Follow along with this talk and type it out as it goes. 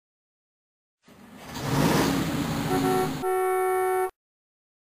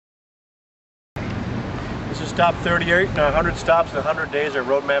Stop 38 and 100 stops in 100 days, our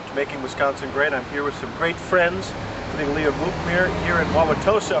roadmap to making Wisconsin great. I'm here with some great friends, including Leah Vukmir here in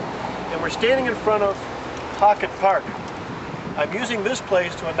Wauwatosa, and we're standing in front of Pocket Park. I'm using this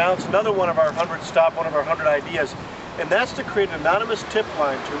place to announce another one of our 100 stop, one of our 100 ideas, and that's to create an anonymous tip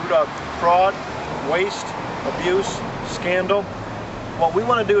line to root out fraud, waste, abuse, scandal. What we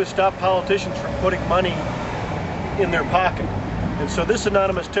want to do is stop politicians from putting money in their pocket. And so this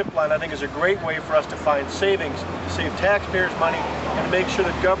anonymous tip line, I think, is a great way for us to find savings, to save taxpayers money, and to make sure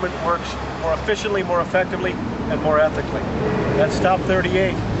that government works more efficiently, more effectively, and more ethically. That's Stop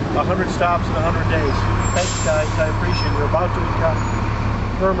 38, 100 stops in 100 days. Thanks, guys. I appreciate it. You're about to become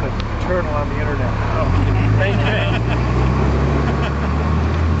permanent, eternal on the internet. Thank you.